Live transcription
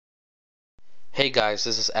Hey guys,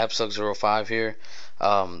 this is AppSuck05 here.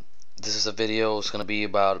 Um, this is a video. It's going to be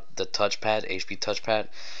about the Touchpad, HP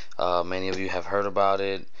Touchpad. Many of you have heard about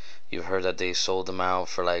it. You've heard that they sold them out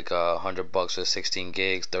for like $100 for 16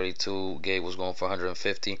 gigs. 32 gig was going for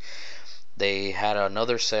 150. They had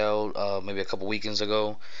another sale maybe a couple weekends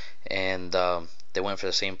ago, and they went for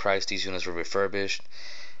the same price. These units were refurbished.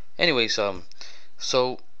 Anyways,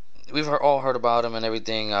 so we've all heard about them and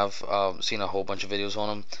everything. I've seen a whole bunch of videos on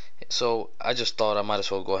them. So I just thought I might as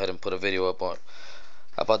well go ahead and put a video up on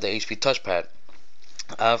about the HP Touchpad.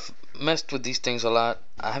 I've messed with these things a lot.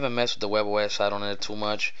 I haven't messed with the webOS side on it too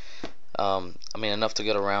much. I mean enough to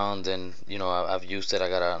get around, and I've used it. I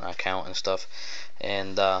got an account and stuff,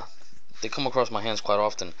 and they come across my hands quite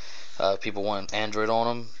often. People want Android on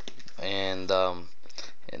them,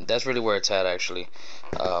 and that's really where it's at actually.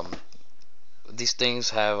 Um, these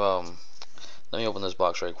things have let me open this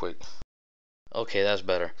box right quick. Okay, that's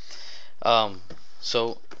better. Um,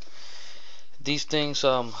 so these things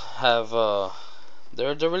have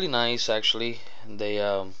they're really nice actually. They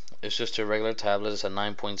it's just a regular tablet. It's a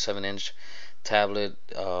 9.7-inch tablet.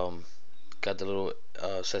 Got the little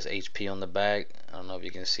says HP on the back. I don't know if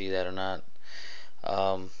you can see that or not.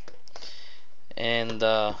 Um, and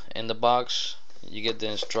in the box you get the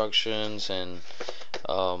instructions, and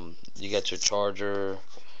you get your charger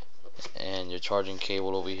and your charging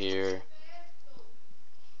cable over here.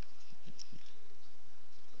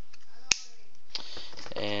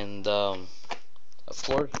 And of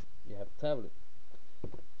course you have a tablet.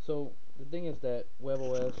 So the thing is that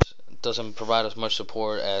webOS doesn't provide as much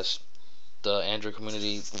support as the Android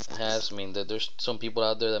community has. I mean, that there's some people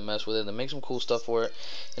out there that mess with it, that make some cool stuff for it,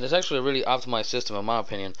 and it's actually a really optimized system in my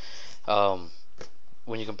opinion. Um,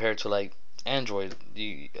 when you compare it to like Android,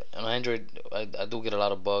 on Android I do get a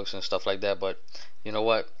lot of bugs and stuff like that, but you know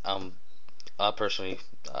what? I personally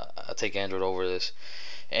I take Android over this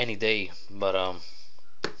any day. But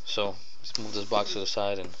so let's move this box to the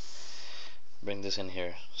side and bring this in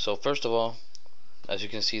here. So first of all, as you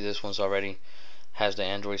can see, this one's already has the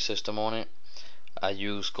Android system on it. I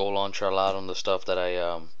use Go Launcher a lot on the stuff that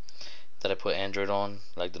I put Android on,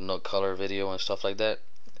 like the Note Color video and stuff like that.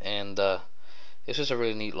 And it's just a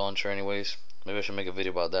really neat launcher anyways. Maybe I should make a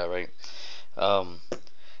video about that, right? Um,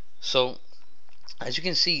 so as you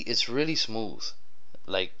can see, it's really smooth.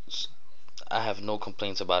 Like, I have no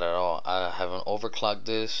complaints about it at all. I haven't overclocked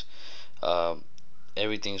this. Um,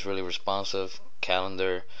 Everything's really responsive.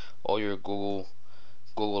 Calendar, all your Google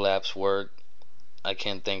apps work. I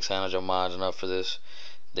can't thank CyanogenMods enough for this.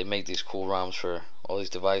 They make these cool ROMs for all these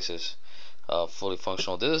devices, fully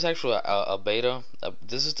functional. This is actually a beta.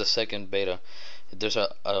 This is the second beta. There's a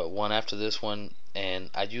one after this one, and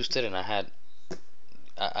I used it, and I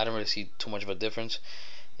didn't really see too much of a difference.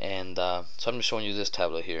 And so I'm just showing you this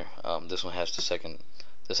tablet here. This one has the second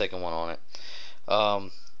one on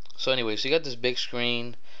it. So anyway, so you got this big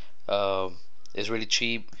screen. It's really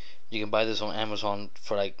cheap. You can buy this on Amazon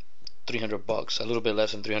for like $300, a little bit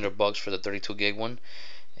less than $300 for the 32 gig one.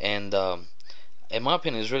 And in my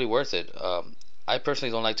opinion, it's really worth it. I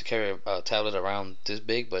personally don't like to carry a tablet around this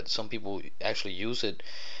big, but some people actually use it.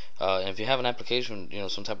 And if you have an application,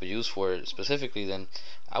 some type of use for it specifically, then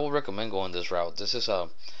I would recommend going this route. This is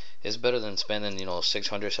it's better than spending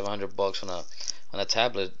 600, $700 on a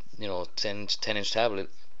tablet, 10-inch tablet,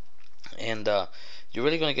 and you're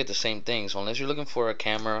really gonna get the same things. Unless you're looking for a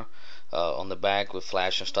camera on the back with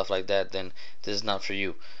flash and stuff like that, then this is not for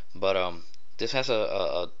you. But this has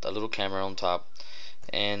a little camera on top,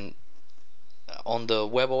 and on the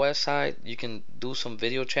webOS side you can do some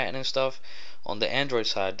video chatting and stuff. On the Android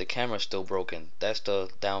side, the camera's still broken. That's the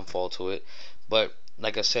downfall to it. But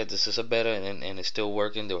like I said, this is a beta, and it's still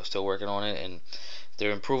working. They were still working on it, and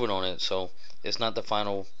they're improving on it. So it's not the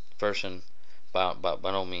final version by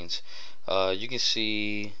no means. You can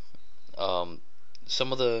see um,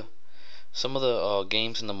 some of the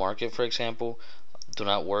games in the market, for example, do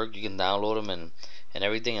not work. You can download them and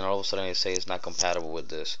everything, and all of a sudden they say it's not compatible with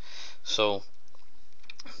this. So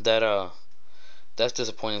that that's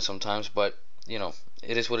disappointing sometimes, but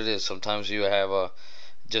it is what it is. Sometimes you have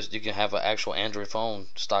you can have an actual Android phone,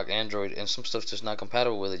 stock Android, and some stuff's just not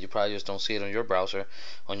compatible with it. You probably just don't see it on your browser,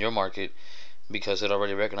 on your market, because it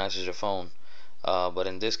already recognizes your phone. But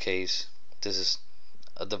in this case, this is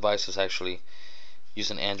a device that's actually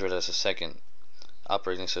using Android as a second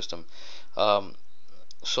operating system. Um,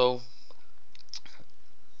 so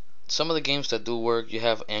some of the games that do work, you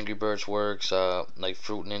have Angry Birds works, like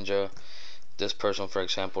Fruit Ninja. This person, for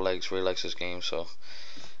example, really likes this game, so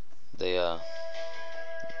they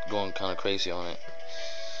going kind of crazy on it.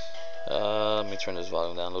 Let me turn this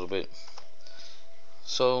volume down a little bit.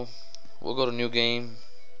 So we'll go to new game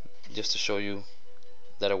just to show you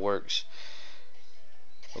that it works.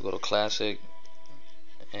 We'll go to classic,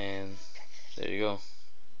 and there you go.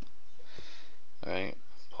 Alright,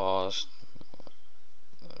 pause,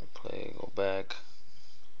 play, go back.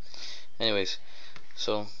 Anyways,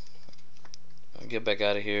 so I'll get back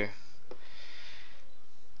out of here.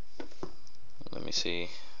 Let me see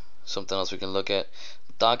something else we can look at.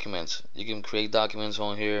 Documents. You can create documents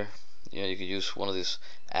on here. You know, you can use one of these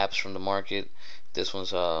apps from the market. This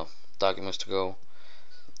one's documents to go.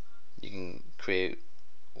 You can create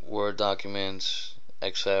Word documents,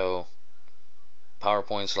 Excel,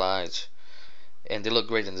 PowerPoint slides, and they look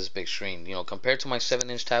great in this big screen. You know, compared to my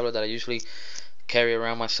 7-inch tablet that I usually carry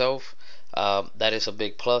around myself, that is a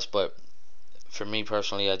big plus. But for me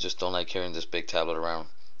personally, I just don't like carrying this big tablet around.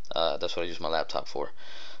 That's what I use my laptop for.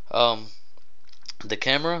 The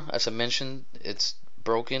camera, as I mentioned, it's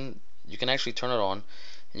broken. You can actually turn it on,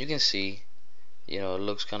 and you can see, you know, it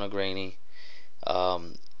looks kind of grainy.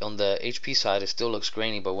 On the HP side, it still looks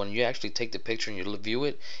grainy, but when you actually take the picture and you view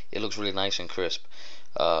it, it looks really nice and crisp.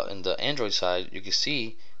 In the Android side, you can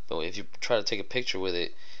see, but if you try to take a picture with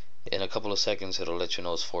it, in a couple of seconds, it'll let you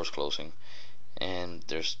know it's force closing, and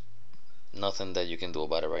there's nothing that you can do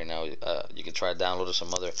about it right now. You can try downloading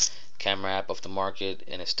some other camera app off the market,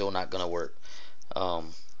 and it's still not gonna work.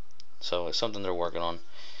 So it's something they're working on.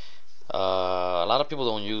 A lot of people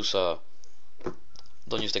don't use the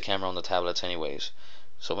camera on the tablets anyways,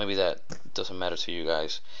 so maybe that doesn't matter to you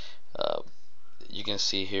guys. You can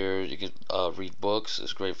see here you can read books.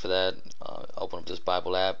 It's great for that. Open up this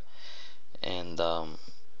Bible app, and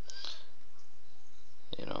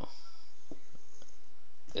you know,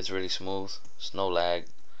 it's really smooth. It's no lag.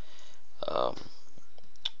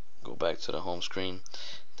 Go back to the home screen.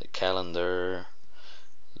 The calendar.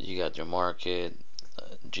 You got your market,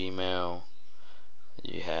 Gmail.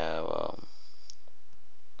 You have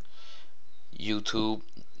YouTube.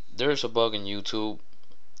 There's a bug in YouTube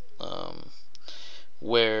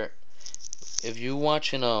where if you're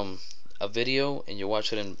watching a video and you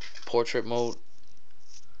watch it in portrait mode,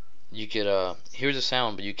 you could hear the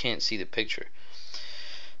sound, but you can't see the picture.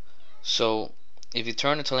 So if you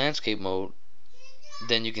turn it to landscape mode,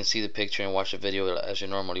 then you can see the picture and watch the video as you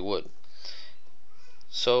normally would.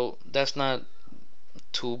 So that's not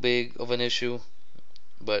too big of an issue,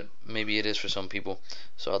 but maybe it is for some people.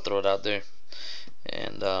 So I'll throw it out there.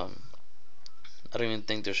 And I don't even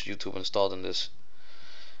think there's YouTube installed in this.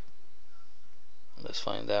 Let's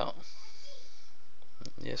find out.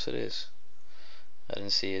 Yes, it is. I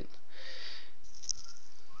didn't see it.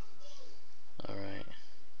 Alright.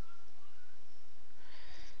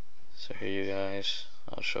 So here you guys,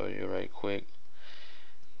 I'll show you right quick.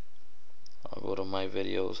 I'll go to my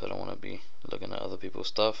videos. I don't want to be looking at other people's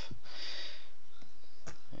stuff.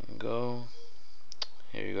 And go.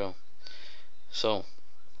 Here you go. So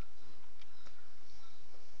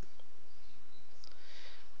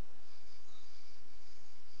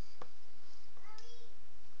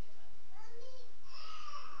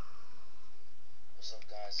what's up,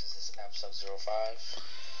 guys? This is AppSuck05.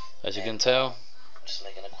 As you can tell, I'm just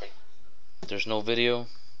making a quick. There's no video.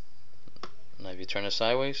 Now if you turn it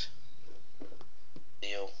sideways.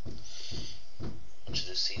 Video. I want you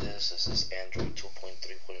to see this. This is Android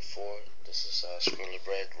 2.3.4. This is Scribbler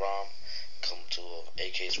Bread ROM. Come to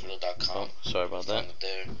akscribbler.com. Oh, sorry about that.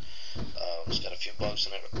 There. It's got a few bugs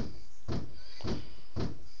in it.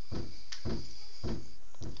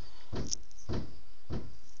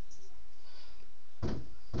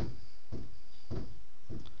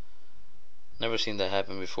 Never seen that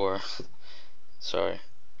happen before. Sorry.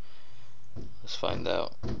 Let's find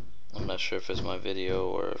out. I'm not sure if it's my video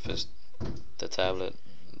or if it's the tablet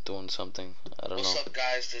doing something. I don't know. What's up,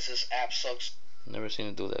 guys? This is AppSucks. Never seen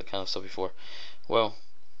it do that kind of stuff before. Well,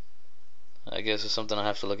 I guess it's something I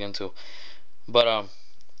have to look into. But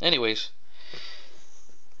anyways,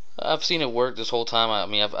 I've seen it work this whole time. I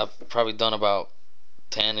mean, I've probably done about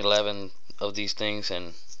 10, 11 of these things,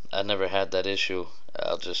 and I never had that issue.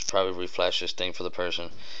 I'll just probably reflash this thing for the person,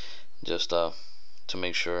 just to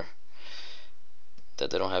make sure that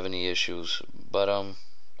they don't have any issues. But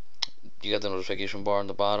you got the notification bar on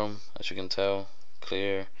the bottom, as you can tell,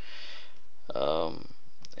 clear.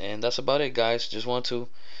 And that's about it, guys. Just want to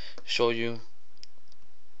show you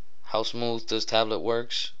how smooth this tablet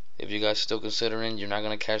works. If you guys still considering, you're not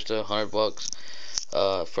gonna catch the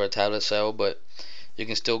 $100 for a tablet sale, but you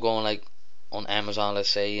can still go on, like on Amazon, let's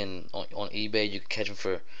say, and on eBay you can catch them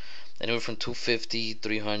for anywhere from $250,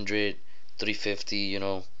 $300, $350. You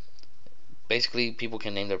know, basically people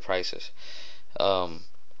can name their prices.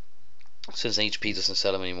 Since HP doesn't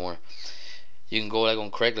sell them anymore. You can go like on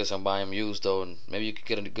Craigslist and buy them used though, and maybe you could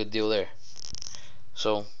get a good deal there.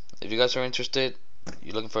 So if you guys are interested,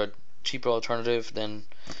 you're looking for a cheaper alternative than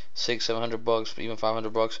 600-700 bucks, even 500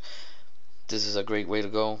 bucks, this is a great way to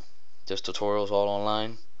go. There's tutorials all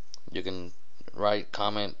online. You can write,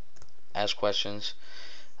 comment, ask questions.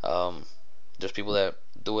 There's people that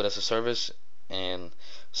do it as a service, and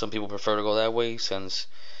some people prefer to go that way since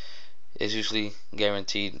it's usually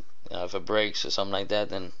guaranteed. If it breaks or something like that,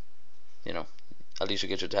 then you know at least you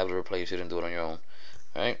get your tablet replaced. You didn't do it on your own.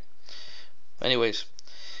 Alright? Anyways,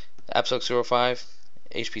 AppSuck05,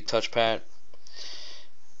 HP Touchpad.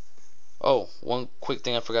 Oh, one quick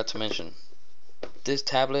thing I forgot to mention. This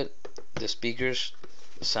tablet, the speakers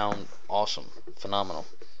sound awesome, phenomenal.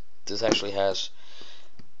 This actually has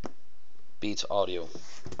Beats audio.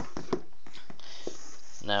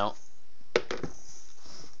 Now,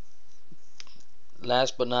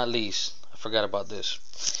 last but not least, I forgot about this.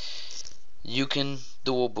 You can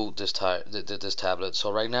dual boot this tablet.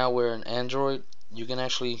 So right now we're in Android. You can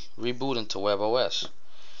actually reboot into webOS.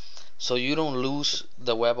 So you don't lose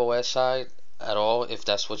the webOS side at all if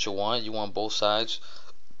that's what you want. You want both sides.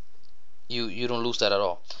 You don't lose that at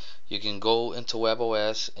all. You can go into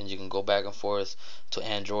webOS and you can go back and forth to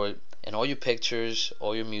Android, and all your pictures,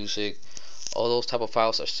 all your music, all those type of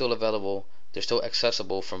files are still available. They're still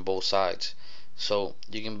accessible from both sides. So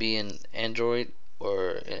you can be in Android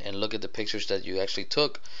and look at the pictures that you actually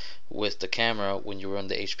took with the camera when you were on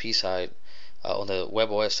the HP side, on the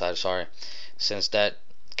webOS side, sorry, since that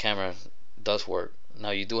camera does work.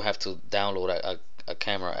 Now you do have to download a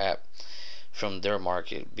camera app from their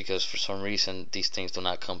market, because for some reason these things do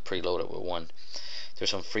not come preloaded with one. There's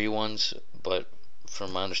some free ones, but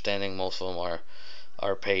from my understanding most of them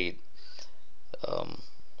are paid.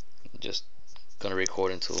 Just gonna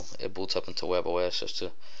record until it boots up into webOS just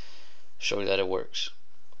to show you that it works.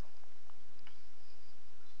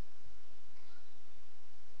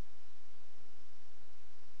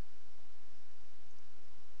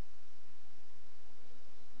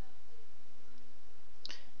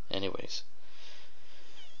 Anyways,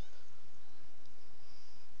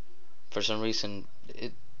 for some reason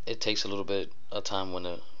it takes a little bit of time when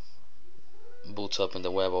it boots up in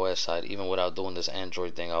the webOS side. Even without doing this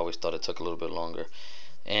Android thing, I always thought it took a little bit longer.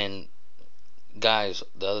 And guys,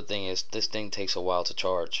 the other thing is this thing takes a while to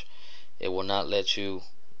charge. It will not let you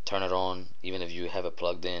turn it on even if you have it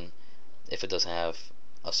plugged in if it doesn't have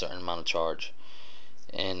a certain amount of charge,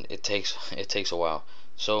 and it takes a while.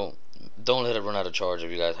 So don't let it run out of charge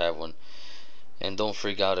if you guys have one, and don't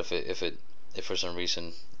freak out if for some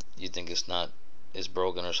reason you think it's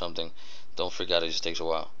broken or something. Don't freak out, it just takes a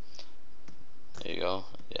while. There you go,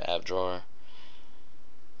 your app drawer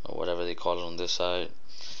or whatever they call it on this side.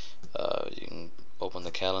 You can open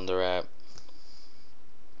the calendar app,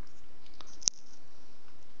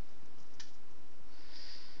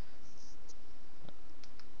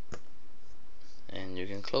 and you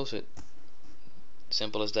can close it.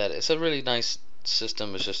 Simple as that. It's a really nice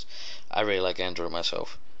system. It's just I really like Android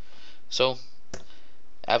myself. So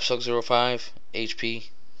AppSuck05 HP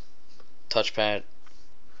Touchpad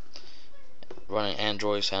running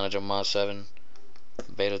Android CyanogenMod 7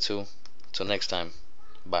 Beta 2. Till next time,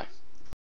 bye.